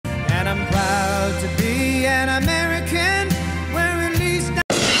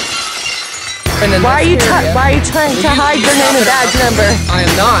Why are you trying to hide your name and badge number? I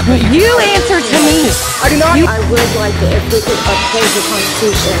am not. You answer to me. I do not. I would like it if we could uphold the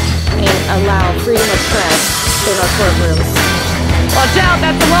Constitution and allow freedom of press in our courtrooms. Watch out,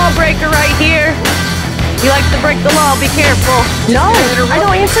 that's a lawbreaker right here. He likes to break the law, be careful. No, I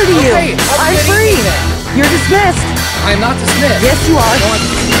don't answer to you. Okay, I'm free. You're dismissed. I am not dismissed. Yes, you are.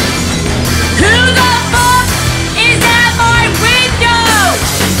 Who the fuck is at my window?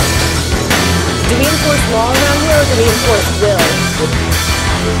 Do we enforce law around here or do we enforce will?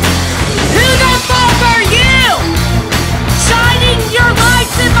 Who the fuck are you? Shining your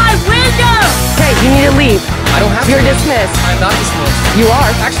lights in my window! Okay, you need to leave. I don't have to. You're dismissed. I am not dismissed. You are.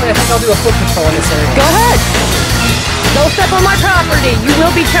 Actually, I think I'll do a foot patrol in this area. Go ahead. Don't step on my property. You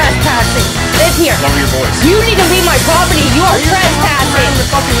will be trespassing. Live here. Lower your voice. You need to leave my property. You are trespassing.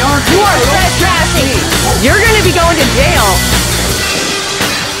 You are trespassing. You're going to be going to jail.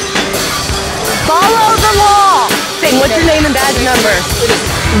 Follow the law. Say, what's your name and badge number?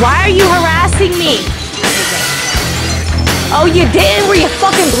 Why are you harassing me? Oh, you didn't? Were you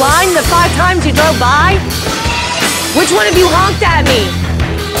fucking blind the 5 times you drove by? Which one of you honked at me?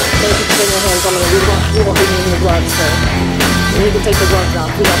 Thank you for putting your hands on me. We won't be needing the gloves, sir. You need to take the gloves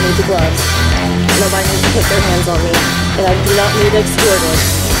off. We don't need the gloves. Nobody needs to put their hands on me. And I do not need escorted.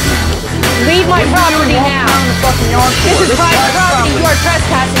 Leave my property now. This is private property. You are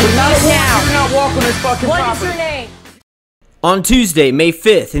trespassing. Leave now. Do not walk on this fucking property. What is your name? On Tuesday, May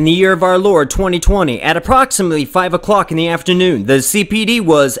 5th, in the year of our Lord 2020, at approximately 5 o'clock in the afternoon, the CPD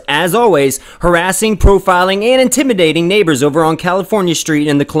was, as always, harassing, profiling, and intimidating neighbors over on California Street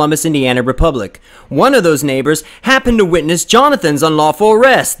in the Columbus, Indiana Republic. One of those neighbors happened to witness Jonathan's unlawful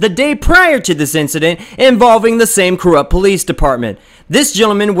arrest the day prior to this incident involving the same corrupt police department. This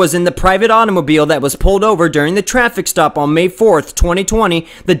gentleman was in the private automobile that was pulled over during the traffic stop on May 4th, 2020,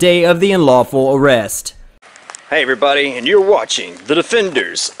 the day of the unlawful arrest. Hey everybody, and you're watching The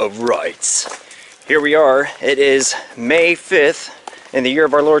Defenders of Rights. Here we are. It is May 5th in the year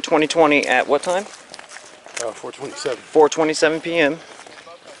of our Lord 2020 at what time? 4:27. 4:27 p.m.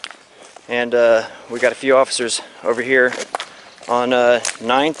 And we got a few officers over here on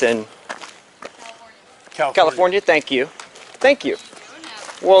 9th and California. Thank you. Thank you.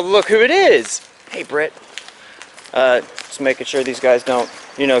 Well, look who it is. Hey, Brett. Just making sure these guys don't,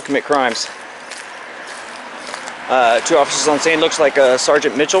 commit crimes. 2 officers on scene. Looks like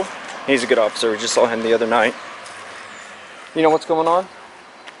Sergeant Mitchell. He's a good officer. We just saw him the other night. You know what's going on?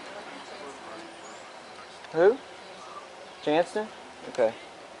 Who? Chanston? Okay.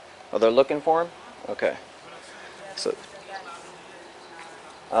 Oh, they're looking for him? Okay. So.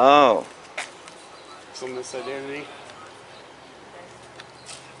 Oh. Some misidentity.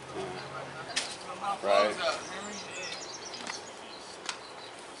 Right.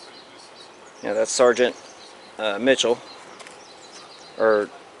 Yeah, that's Sergeant Mitchell, or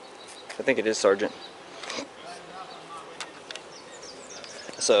I think it is Sergeant.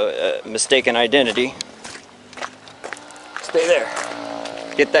 So, mistaken identity. Stay there.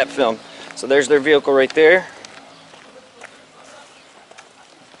 Get that film. So there's their vehicle right there.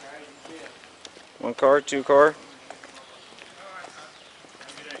 1 car, 2 car.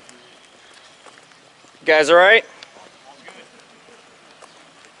 You guys alright?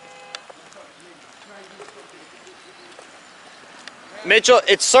 Mitchell,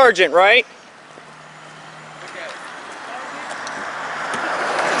 it's Sergeant, right?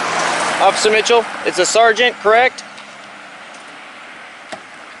 Officer Mitchell, it's a sergeant, correct?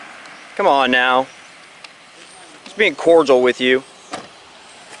 Come on now. Just being cordial with you.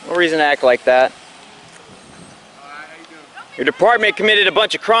 No reason to act like that. Your department committed a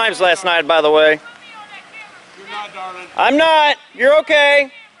bunch of crimes last night, by the way. You're not, darling. I'm not. You're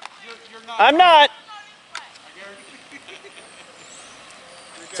okay. You're not. I'm not.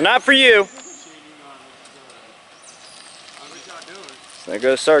 It's not for you. There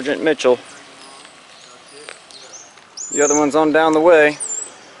goes Sergeant Mitchell. The other one's on down the way.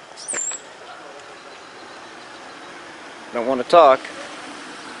 Don't want to talk.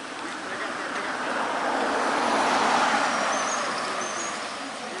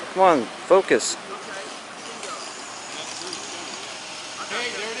 Come on, focus. Hey,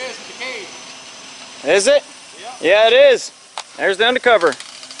 there it is, the cage. Is it? Yeah, it is. There's the undercover.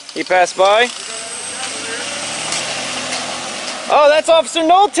 He passed by. Oh, that's Officer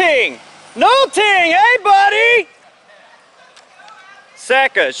Nolting! Nolting! Hey, buddy!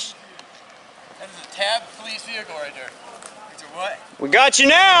 Sackish. That is a tab police vehicle right there. It's a what? We got you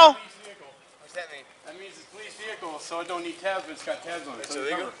now! What's that mean? That means it's a police vehicle, so it don't need tabs, but it's got tabs on it. It's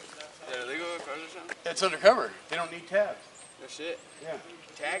illegal? Is that illegal cars or something? It's undercover. They don't need tabs. No shit. Yeah.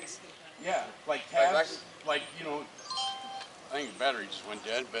 Tags? Yeah, like tabs, like, you know, I think the battery just went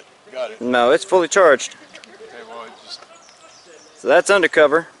dead, but got it. No, it's fully charged. Okay, well, it just... So that's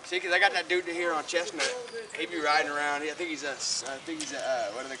undercover. See, because I got that dude here on Chestnut. He be riding around. I think he's a,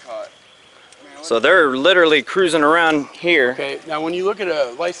 what do they call it? Man, So they're literally cruising around here. Okay, now when you look at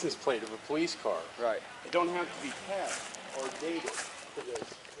a license plate of a police car, right. it don't have to be tagged or dated for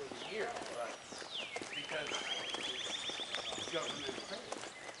the year. Right. Because it's government.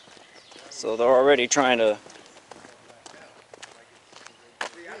 So they're already trying to...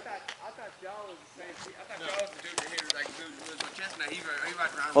 See, I thought y'all was the same. I thought y'all was the dude here, like, dude was on Chestnut. He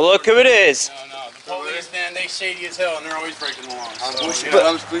rides around. Well, look who it is. No, the police, man, they shady as hell, and they're always breaking the law.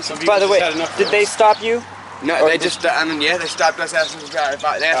 By the way, did they stop you? No, they just, I mean, yeah, they stopped us asking this guy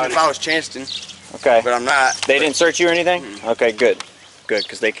they asked me if I was Chanston, Okay. but I'm not. They didn't search you or anything? Okay, good. Good,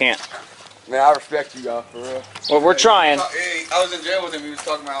 because they can't. Man, I respect you y'all, for real. Well, we're trying. I was in jail with him. He was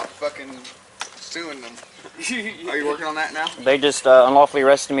talking about fucking suing them. Are you working on that now? They just unlawfully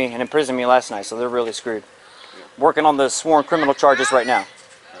arrested me and imprisoned me last night, so they're really screwed. Working on the sworn criminal charges right now.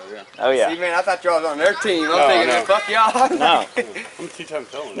 Oh yeah. See, man, I thought y'all was on their team. I'm thinking, fuck y'all. No. I'm a two-time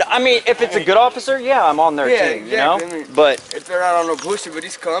felon. No, I mean, if it's a good officer, yeah, I'm on their team, you know? exactly. I mean, But if they're not on no bullshit, but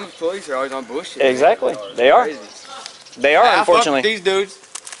these Columbus police are always on bullshit. exactly, they are. Crazy. They are, I fuck with unfortunately. these dudes.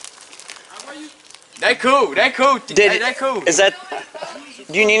 They cool. They cool. They cool. Is that?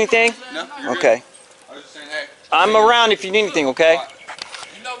 Do you need anything? No. Okay. I was just saying, hey. I'm around if you need anything. Okay.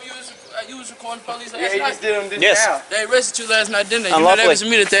 You know, you was recording police last Yeah, he night. just did them this Yes. now. They arrested you last night, didn't they? You know Unlawfully. that was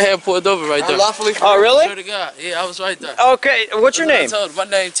me that they had pulled over right there. Unlawfully. Oh, really? Swear to God. Yeah, I was right there. Okay. What's your name? I told him, my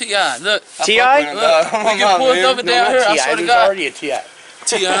name T.I. Look. T.I.? Look, we get pulled over down here. I swear to God. already a T.I.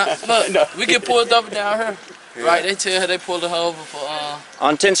 T.I. Look, we get pulled over down here. Right, they tell her they pulled her over for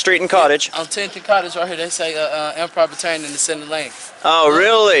On 10th Street and Cottage. on 10th and Cottage right here. They say improper turning in the center lane. Oh,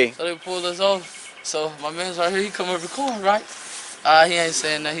 really? So they pulled us over. So my man's right here. He come over recording, right? He ain't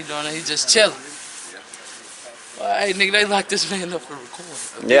saying that. He doing it. He just chilling. Well, hey, nigga, they locked this man up for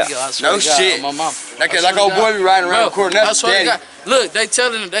recording. Yeah. I swear No to God, shit. on my mom. Like old boy be riding around recording I us. swear to Daddy. God. Look, they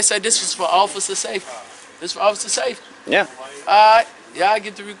telling them. They say this was for officer safety. This for officer safety. Yeah. All right. Yeah, I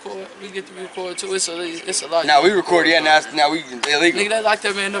get to record. We get to record too. It's a lot. Now we record, yeah. Now we illegal. Nigga, they locked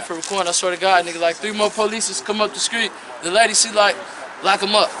that man up for recording. I swear to God, nigga, like 3 more police come up the street. The lady, she like, lock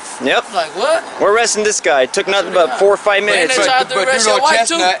him up. Yep. I'm like, what? We're arresting this guy. It took nothing but 4 or 5 minutes. They tried to But arrest dude your on wife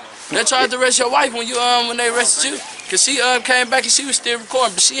too. Chestnut. They tried to arrest your wife when you when they arrested you. Cause she came back and she was still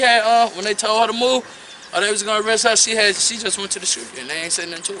recording, but she had when they told her to move, or they was gonna arrest her, she just went to the street and they ain't said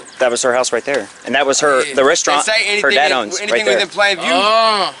nothing to her. That was her house right there, and that was her the restaurant They say anything, her dad owns anything right there. within plain view.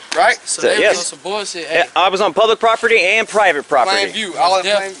 Right? So they yes. was on some bullshit. Yeah, I was on public property and private Plain property. view. All in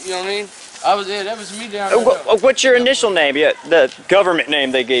Yeah. plain. You know what I mean? I was there. That was me down there. What's your initial name? Yeah, the government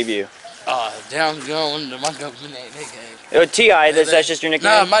name they gave you. Down going my government name they gave. T.I. That's just your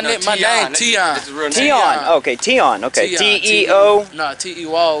nickname. Nah, my name Tion. Tion. Okay, Tion. Okay, T.E.O. Nah,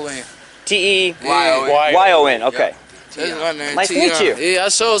 T.E.Y.O.N. T.E.Y.O.N. Okay. That's my name. Nice to meet you. Yeah, I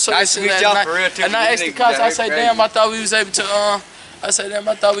saw something Nice to meet y'all for real, too. and I asked the cops. I said, damn, I thought we was able to. I said, damn,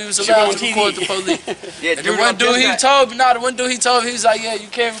 I thought we was allowed to record the police. Yeah, And the one dude he told me, the one dude he told me, he was like, yeah, you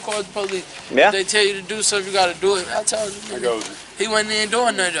can't record the police. Yeah. If they tell you to do something, you gotta do it. I told him. He wasn't even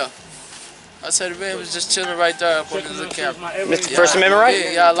doing nothing though. I said the man was just chilling right there up on the little camera. Mr. First Amendment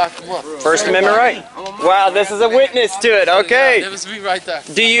right? Yeah, I locked him up. First Amendment right? Wow, this is a witness to it. Yeah, Okay. it was me right there.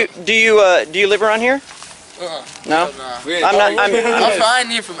 Do you live around here? No. I'm fine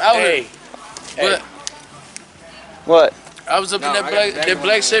here from out here. But What? I was up in that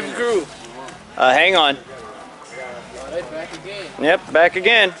black Chevy crew. Hang on. They back again. Yep, back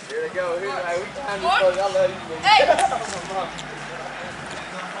again. Here they go. I love you, man.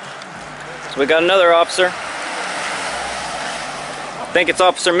 So we got another officer. I think it's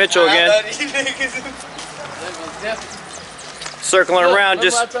Officer Mitchell again. Circling around,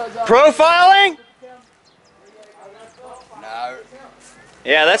 just profiling?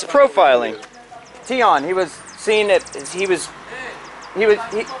 Yeah, that's profiling. Tion, he was seeing that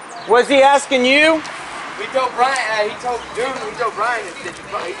was he asking you? We told Brian, he told Brian,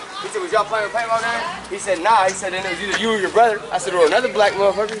 he said, was y'all playing with paintball game? He said, nah. He said, then it was either you or your brother. I said, or another black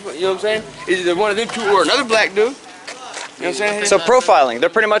motherfucker, you know what I'm saying? It's either one of them two or another black dude. You know what I'm saying? So profiling, they're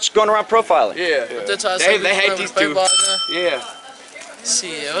pretty much going around profiling. Yeah. They hate these two. Yeah.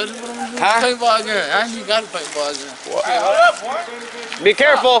 Shit, what paintball gun? I ain't even got a paintball gun. Be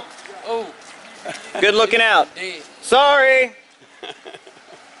careful. Oh. Good looking out. Dead. Sorry.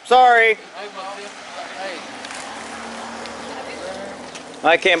 Sorry.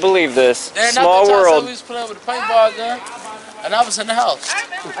 I can't believe this. Small world. We was playing with a paintball gun, and I was in the house.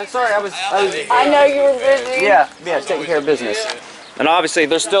 I'm sorry, I was I know you were busy. yeah, taking care of business. And obviously,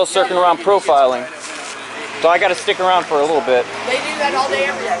 they're still circling around profiling. So I got to stick around for a little bit. They do that all day,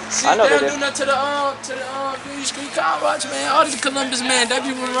 every day. See, I know they they don't do nothing to the Union Street car watch, man. All these Columbus, man, they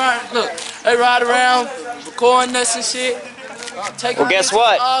be ride. Look, they ride around, recording us and shit. Well, guess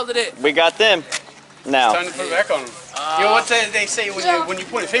what? All of that. We got them now. Time to put it back on them. You know what they say when you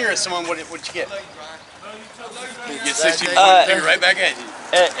point a finger at someone, what you get? You get 60 finger right back at you.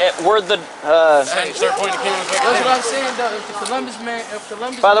 We're the. Start pointing the camera back. That's what I'm saying, though. If the Columbus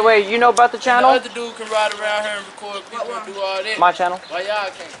man, By the way, you know about the the channel? other dude can ride around here and record people and do all that. My channel? Why y'all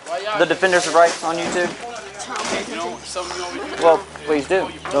can't? Why y'all The Defenders of Rights on YouTube? You know, something you always do. Well, please do.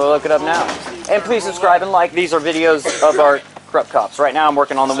 So look it up now. And please subscribe and like. These are videos of our corrupt cops. Right now I'm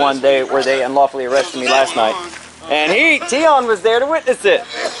working on the one where they unlawfully arrested me last night. And Tion was there to witness it.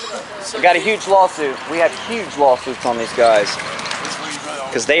 We got a huge lawsuit. We have huge lawsuits on these guys.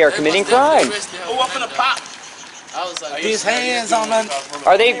 Because they are committing crimes. Who up in the pop? I was like, His hands on them.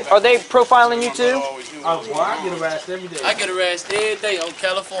 Are they profiling you too? I get harassed every day. I get harassed every day on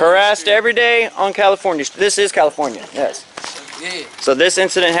California. Harassed Street. every day on California. This is California, yes. Yeah. So this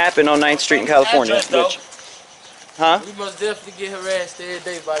incident happened on 9th Street in California. Which, huh? We must definitely get harassed every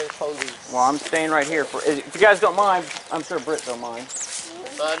day by the police. Well, I'm staying right here. If you guys don't mind, I'm sure Britt don't mind.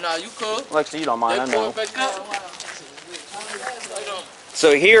 Nah, you cool. Alexa, you don't mind, I They know. pull it back up.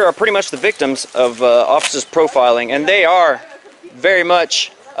 So here are pretty much the victims of officers profiling, and they are very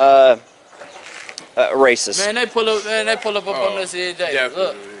much racist. Man, they pull up on us every day. Yeah.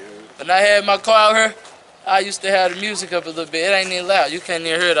 Look, when I had my car out here, I used to have the music up a little bit. It ain't even loud. You can't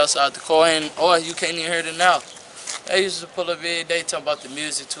even hear it outside the car, or you can't even hear it now. They used to pull up every day talking about the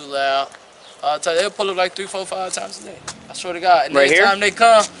music too loud. They'll pull up like 3, 4, 5 times a day. I swear to God. And Right every here? time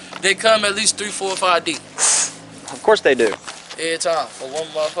they come at least 3, 4, 5 deep. Of course they do. Every time. For one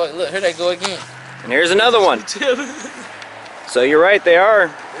motherfucker. Look, here they go again. And here's another one. So you're right, they are.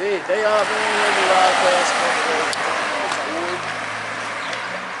 Hey, they all been in the ride past.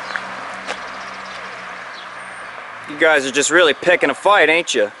 You guys are just really picking a fight,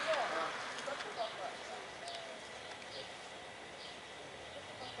 ain't you?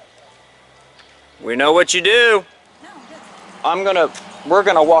 We know what you do. We're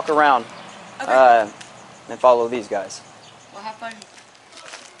gonna walk around and follow these guys. Well, have fun.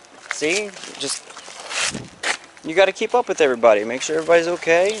 See, you got to keep up with everybody. Make sure everybody's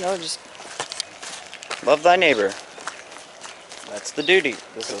okay. You know, just love thy neighbor. That's the duty.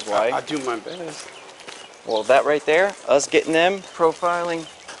 This is why. I do my best. Well, that right there, us getting them profiling.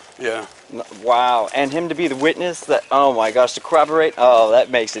 Yeah. Wow, and him to be the witness. That, oh my gosh, to corroborate. Oh, that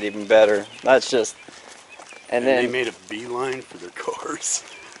makes it even better. That's just. And then they made a beeline for their cars.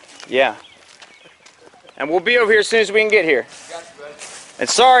 Yeah. And we'll be over here as soon as we can get here. And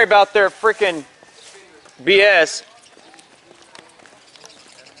sorry about their freaking BS.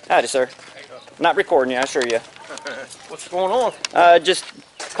 Howdy, sir. Not recording you, I assure you. What's going on? Just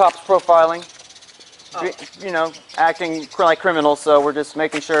cops profiling. You know, acting like criminals, so we're just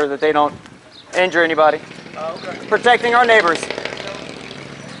making sure that they don't injure anybody. Okay. Protecting our neighbors.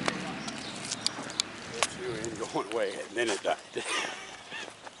 Going away, and then it died.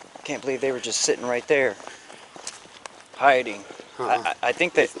 I can't believe they were just sitting right there, hiding. I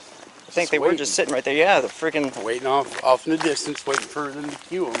think they were just sitting right there. Yeah, the freaking Waiting off in the distance, waiting for them to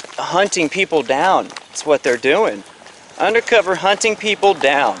cue them. hunting people down. That's what they're doing. Undercover hunting people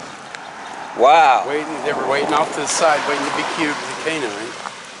down. Wow. They were waiting off to the side, waiting to be cued with the canine.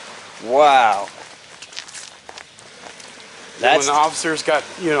 Wow. When the officers got,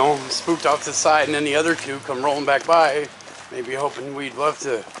 spooked off to the side, and then the other two come rolling back by, maybe hoping we'd love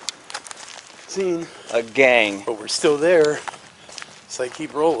to see a gang. But we're still there, so they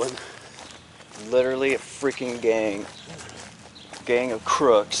keep rolling. Literally a freaking gang. Gang of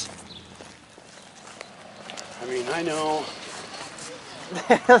crooks. I mean, I know.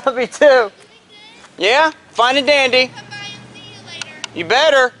 Me too. Yeah? Fine and dandy. You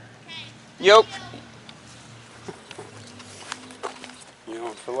better. Yup.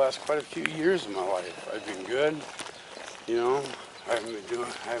 For the last quite a few years of my life, I've been good. I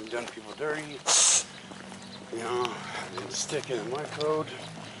haven't done people dirty. I've been sticking in my code,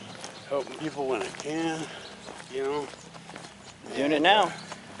 helping people when I can. Doing it now.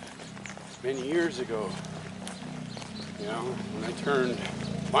 Many years ago, when I turned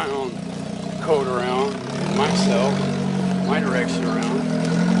my own code around, myself, my direction around,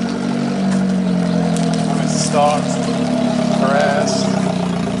 I was stalked, harassed,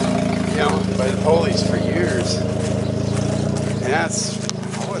 by the police for years. And I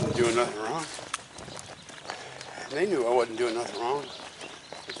wasn't doing nothing wrong. And they knew I wasn't doing nothing wrong.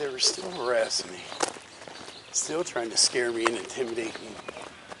 they were still harassing me, still trying to scare me and intimidate me.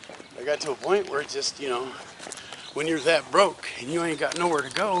 I got to a point where it just, you know, when you're that broke and you ain't got nowhere to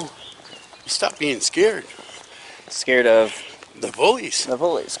go, you stop being scared. Scared of the bullies. The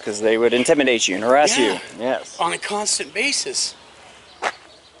bullies, because they would intimidate you and harass you. Yes. On a constant basis.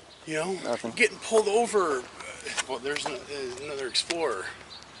 You know, Nothing. Getting pulled over. Well, there's another Explorer.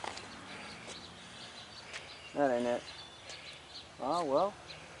 That ain't it. Oh, well.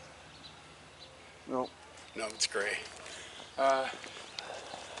 No. No, it's gray.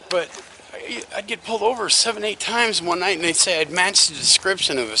 But I'd get pulled over 7, 8 times one night, and they'd say I'd matched the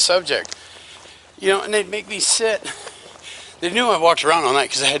description of a subject. You know, and they'd make me sit. They knew I walked around all night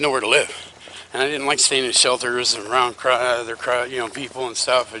because I had nowhere to live. And I didn't like staying in shelters and around other crowd, you know, people and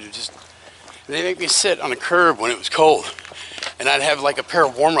stuff. They make me sit on a curb when it was cold. And I'd have like a pair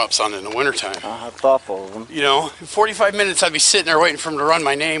of warm-ups on in the wintertime. How thoughtful of them. You know, in 45 minutes I'd be sitting there waiting for them to run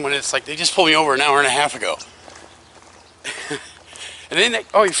my name when it's like they just pulled me over an hour and a half ago. And then they,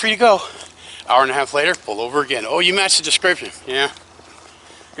 oh, you're free to go. Hour and a half later, pull over again. Oh, you matched the description. Yeah.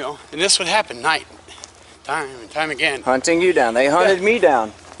 You know, and this would happen time and time again. Hunting you down. They hunted me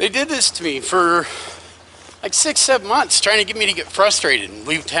down. They did this to me for like 6, 7 months, trying to get me to get frustrated and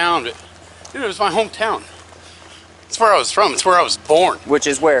leave town. But dude, it was my hometown. It's where I was from. It's where I was born. Which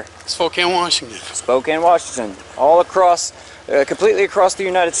is where? Spokane, Washington. Spokane, Washington. All across, completely across the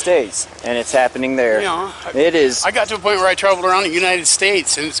United States. And it's happening there. You know, it is. I got to a point where I traveled around the United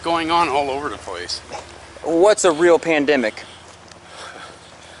States, and it's going on all over the place. What's a real pandemic?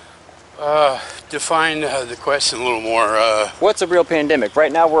 Define the question a little more. What's a real pandemic? Right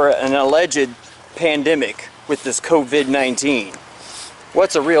now we're an alleged pandemic with this COVID-19.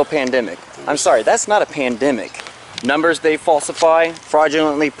 What's a real pandemic? I'm sorry, that's not a pandemic. Numbers they falsify,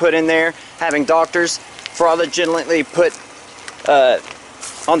 fraudulently put in there, having doctors fraudulently put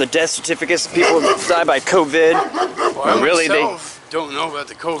on the death certificates of people who die by COVID. Well, I really don't know about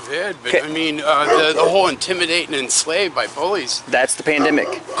the COVID, but I mean the whole intimidate and enslave by bullies. That's the pandemic.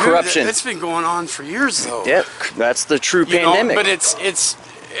 Corruption. It's been going on for years, though. Yep, that's the true You pandemic. know, but it's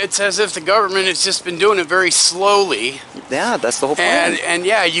as if the government has just been doing it very slowly. Yeah, that's the whole plan. And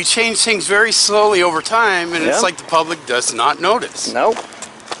yeah, you change things very slowly over time, and it's like the public does not notice. Nope.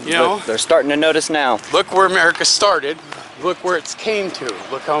 You know, they're starting to notice now. Look where America started. Look where it's came to.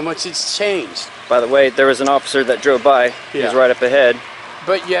 Look how much it's changed. By the way, there was an officer that drove by. He was right up ahead.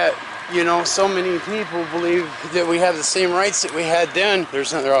 But yet, you know, so many people believe that we have the same rights that we had then.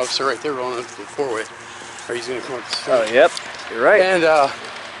 There's another officer right there rolling up the four-way. Or he's going to come up the street. Oh, yep. You're right. And,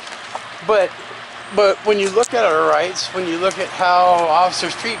 but when you look at our rights, when you look at how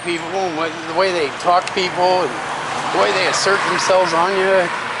officers treat people and the way they talk to people and the way they assert themselves on you,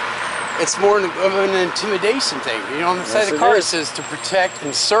 it's more of an intimidation thing. You know, on the side of the car it says to protect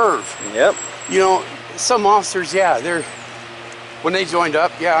and serve. Yep. You know, some officers, when they joined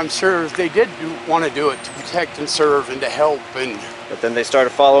up, I'm sure they did want to do it to protect and serve and to help. But then they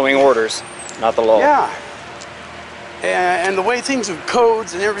started following orders, not the law. Yeah. And the way things with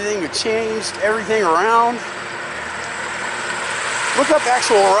codes and everything have changed, everything around. Look up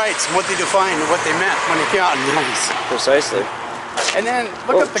actual rights and what they defined and what they meant when they came out in the 90s. Precisely. And then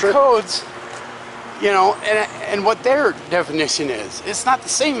look up the codes, you know, and what their definition is. It's not the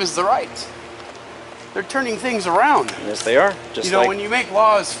same as the rights. They're turning things around. Yes, they are. Just you know, when you make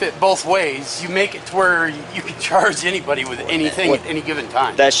laws fit both ways, you make it to where you can charge anybody with anything at any given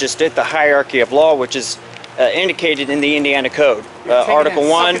time. That's just it, the hierarchy of law, which is indicated in the Indiana Code. Article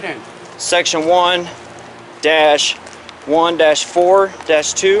 1, Section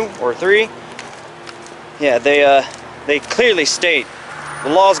 1-1-4-2 or 3. Yeah, they clearly state the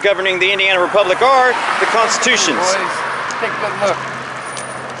laws governing the Indiana Republic are the constitutions. Boys, take a good look.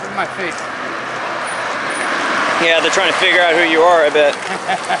 Look at my face. Yeah, they're trying to figure out who you are, I bet.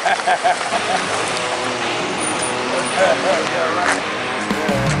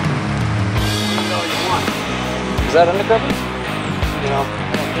 Is that undercover? No.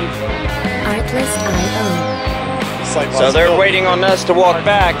 Artless.io. So they're waiting on us to walk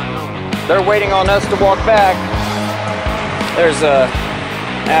back. They're waiting on us to walk back. There's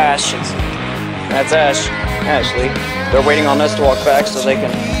Ash. That's Ashley. They're waiting on us to walk back so they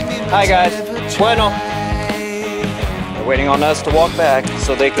can... Hi guys. Bueno. They're waiting on us to walk back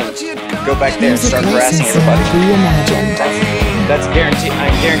so they can go back there and start harassing everybody. That's guaranteed. I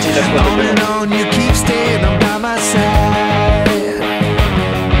guarantee that's what they're doing. You keep staying by my side.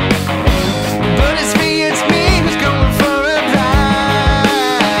 But it's me who's going for a ride.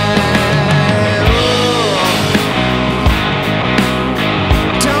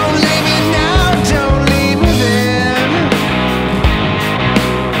 Don't leave me now, don't leave me then.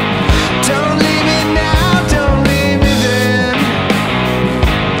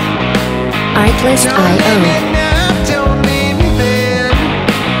 Artlist.io.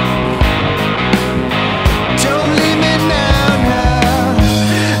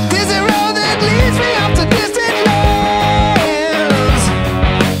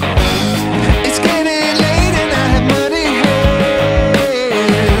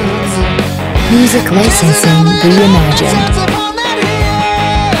 Music licensing reimagined.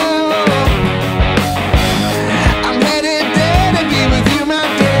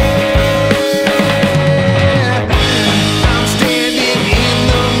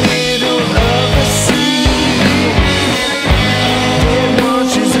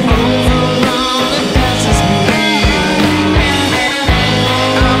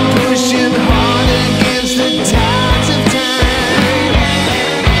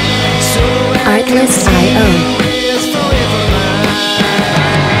 Artlist.io.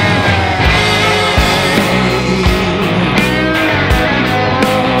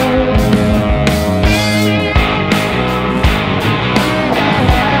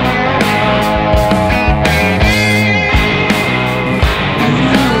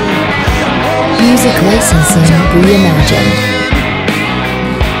 Music licensing reimagined.